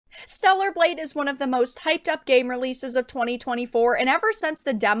Stellar Blade is one of the most hyped up game releases of 2024, and ever since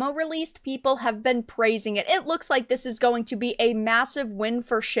the demo released, people have been praising it. It looks like this is going to be a massive win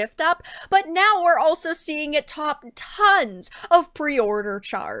for Shift Up, but now we're also seeing it top tons of pre-order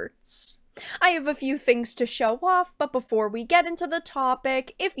charts. I have a few things to show off, but before we get into the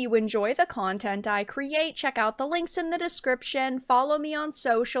topic, if you enjoy the content I create, check out the links in the description, follow me on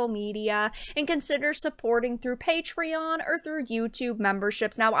social media, and consider supporting through Patreon or through YouTube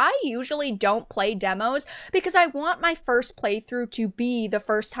memberships. Now, I usually don't play demos because I want my first playthrough to be the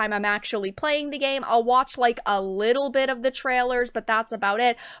first time I'm actually playing the game. I'll watch like a little bit of the trailers, but that's about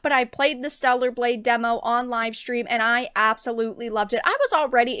it. But I played the Stellar Blade demo on live stream and I absolutely loved it. I was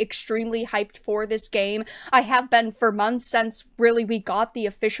already extremely hyped for this game. I have been for months since really we got the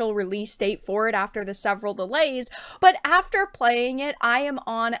official release date for it after the several delays, but after playing it, I am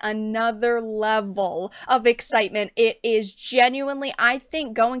on another level of excitement. It is genuinely, I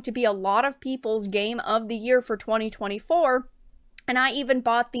think, going to be a lot of people's game of the year for 2024. And I even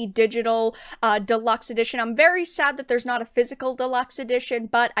bought the digital deluxe edition. I'm very sad that there's not a physical deluxe edition,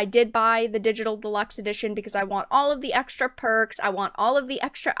 but I did buy the digital deluxe edition because I want all of the extra perks. I want all of the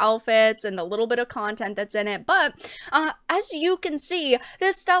extra outfits and the little bit of content that's in it. But as you can see,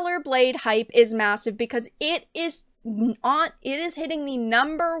 the Stellar Blade hype is massive because it is hitting the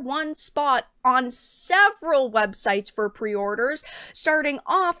 #1 spot on several websites for pre-orders, starting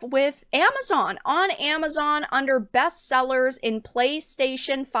off with Amazon. On Amazon, under bestsellers in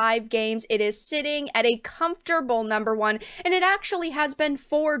PlayStation 5 games, it is sitting at a comfortable #1, and it actually has been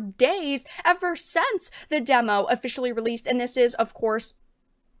 4 days ever since the demo officially released, and this is, of course,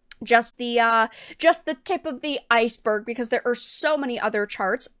 just the tip of the iceberg because there are so many other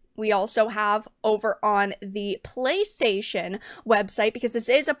charts. We also have over on the PlayStation website, because this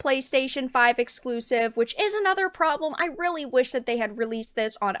is a PlayStation 5 exclusive, which is another problem. I really wish that they had released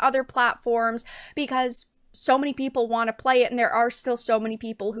this on other platforms because so many people want to play it, and there are still so many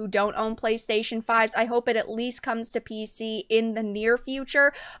people who don't own PlayStation 5s. I hope it at least comes to PC in the near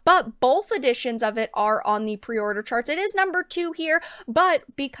future, but both editions of it are on the pre-order charts. It is #2 here, but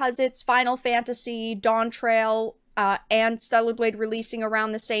because it's Final Fantasy, Dawn Trail, and Stellar Blade releasing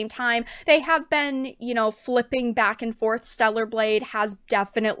around the same time, they have been, you know, flipping back and forth. Stellar Blade has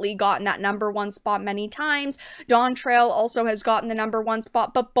definitely gotten that #1 spot many times. Dawn Trail also has gotten the #1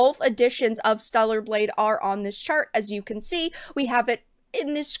 spot, but both editions of Stellar Blade are on this chart. As you can see, we have it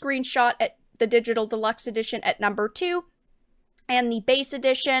in this screenshot at the digital deluxe edition at #2, and the base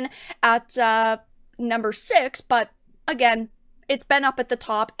edition at #6, but again, it's been up at the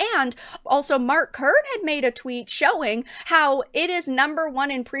top. And also Mark Kern had made a tweet showing how it is #1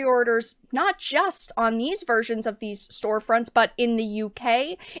 in pre-orders, not just on these versions of these storefronts, but in the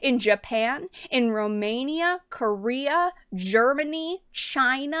UK, in Japan, in Romania, Korea, Germany,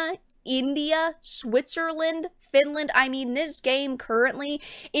 China, India, Switzerland, Finland. I mean, this game currently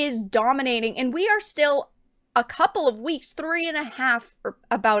is dominating, and we are still a couple of weeks, 3.5 or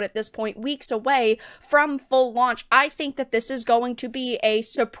about at this point, weeks away from full launch. I think that this is going to be a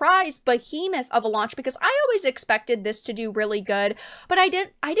surprise behemoth of a launch because I always expected this to do really good, but I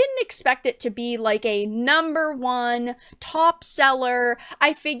didn't expect it to be like a #1 top seller.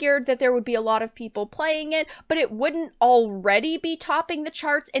 I figured that there would be a lot of people playing it, but it wouldn't already be topping the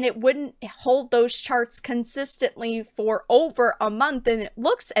charts, and it wouldn't hold those charts consistently for over a month. And it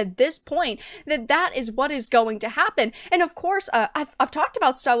looks at this point that that is what is going to happen. And of course, I've talked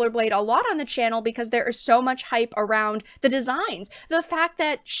about Stellar Blade a lot on the channel because there is so much hype around the designs. The fact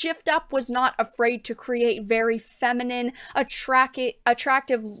that Shift Up was not afraid to create very feminine,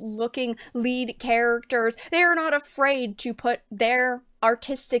 attractive looking lead characters. They are not afraid to put their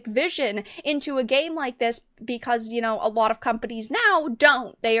artistic vision into a game like this because, you know, a lot of companies now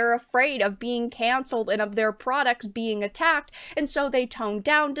don't. They are afraid of being canceled and of their products being attacked, and so they tone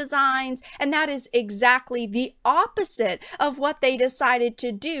down designs, and that is exactly the opposite of what they decided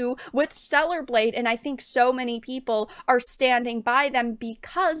to do with Stellar Blade, and I think so many people are standing by them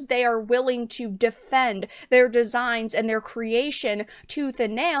because they are willing to defend their designs and their creation tooth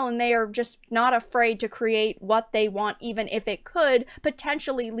and nail, and they are just not afraid to create what they want, even if it could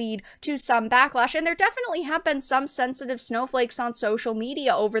potentially lead to some backlash. And there definitely have been some sensitive snowflakes on social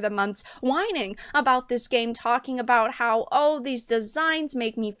media over the months whining about this game, talking about how, oh, these designs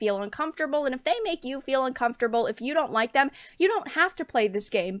make me feel uncomfortable, and if they make you feel uncomfortable, if you don't like them, you don't have to play this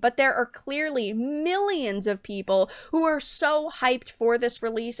game. But there are clearly millions of people who are so hyped for this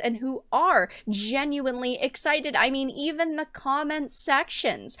release and who are genuinely excited. I mean, even the comment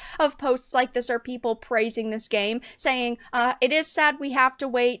sections of posts like this are people praising this game, saying, it is sad we have to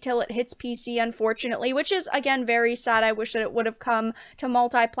wait till it hits PC, unfortunately, which is, again, very sad. I wish that it would have come to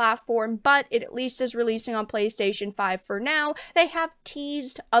multi-platform, but it at least is releasing on PlayStation 5 for now. They have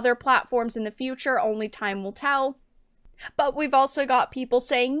teased other platforms in the future, only time will tell. But we've also got people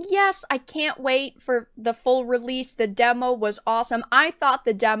saying, yes, I can't wait for the full release. The demo was awesome. I thought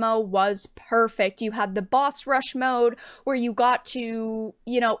the demo was perfect. You had the boss rush mode where you got to,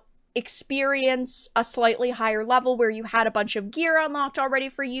 experience a slightly higher level where you had a bunch of gear unlocked already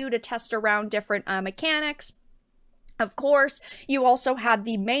for you to test around different mechanics. Of course, you also had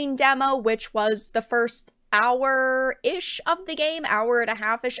the main demo, which was the first hour-ish of the game, hour and a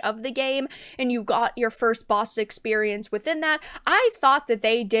half-ish of the game, and you got your first boss experience within that. I thought that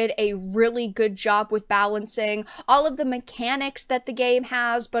they did a really good job with balancing all of the mechanics that the game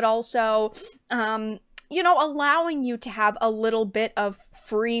has, but also, allowing you to have a little bit of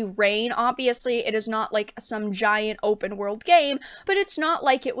free reign. Obviously, it is not like some giant open world game, but it's not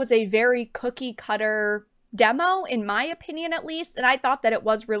like it was a very cookie cutter demo, in my opinion at least, and I thought that it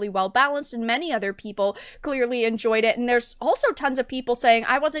was really well balanced, and many other people clearly enjoyed it. And there's also tons of people saying,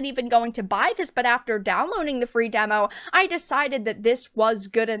 I wasn't even going to buy this, but after downloading the free demo, I decided that this was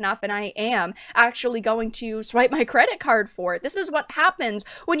good enough, and I am actually going to swipe my credit card for it. This is what happens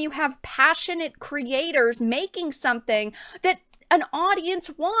when you have passionate creators making something that an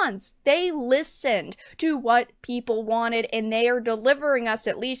audience wants. They listened to what people wanted, and they are delivering us,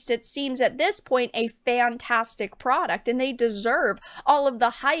 at least it seems at this point, a fantastic product, and they deserve all of the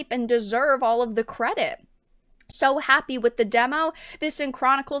hype and deserve all of the credit. So happy with the demo. This in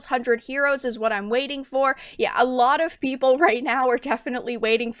Chronicles 100 Heroes is what I'm waiting for. Yeah, a lot of people right now are definitely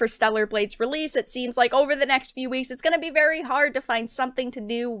waiting for Stellar Blade's release. It seems like over the next few weeks, it's going to be very hard to find something to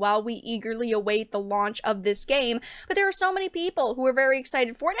do while we eagerly await the launch of this game. But there are so many people who are very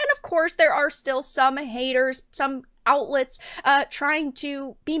excited for it. And of course, there are still some haters, some outlets trying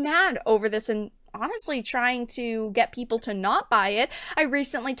to be mad over this and honestly trying to get people to not buy it. I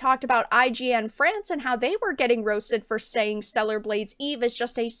recently talked about IGN France and how they were getting roasted for saying Stellar Blade's Eve is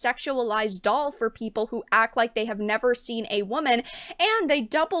just a sexualized doll for people who act like they have never seen a woman, and they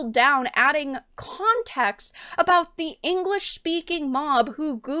doubled down adding context about the English-speaking mob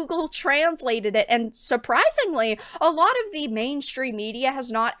who Google translated it, and surprisingly, a lot of the mainstream media has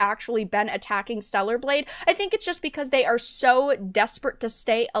not actually been attacking Stellar Blade. I think it's just because they are so desperate to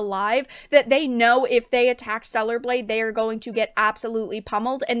stay alive that they know if they attack Stellar Blade, they are going to get absolutely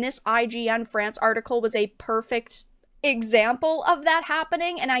pummeled, and this IGN France article was a perfect example of that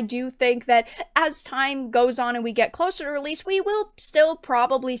happening. And I do think that as time goes on and we get closer to release, we will still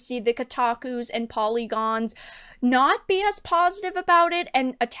probably see the Kotakus and Polygons not be as positive about it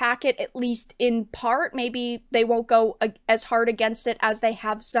and attack it, at least in part. Maybe they won't go as hard against it as they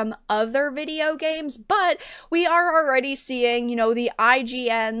have some other video games, but we are already seeing, the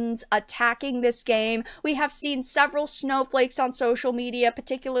IGNs attacking this game. We have seen several snowflakes on social media,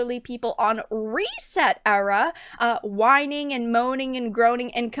 particularly people on Reset Era, whining and moaning and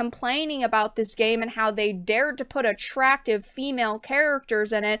groaning and complaining about this game and how they dared to put attractive female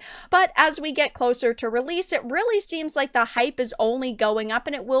characters in it. But as we get closer to release, it really seems like the hype is only going up,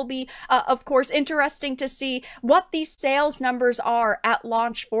 and it will be, of course, interesting to see what these sales numbers are at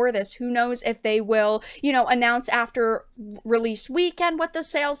launch for this. Who knows if they will, announce after release weekend what the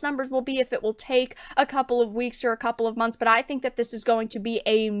sales numbers will be, if it will take a couple of weeks or a couple of months, but I think that this is going to be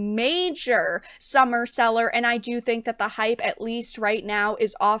a major summer seller, and I do think that the hype, at least right now,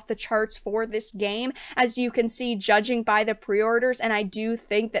 is off the charts for this game, as you can see, judging by the pre-orders, and I do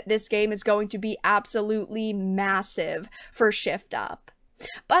think that this game is going to be absolutely massive for Shift Up.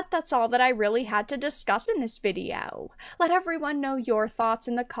 But that's all that I really had to discuss in this video. Let everyone know your thoughts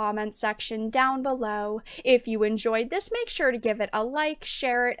in the comment section down below. If you enjoyed this, make sure to give it a like,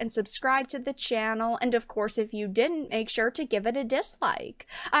 share it, and subscribe to the channel. And of course, if you didn't, make sure to give it a dislike.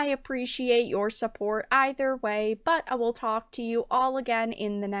 I appreciate your support either way, but I will talk to you all again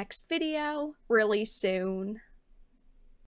in the next video really soon.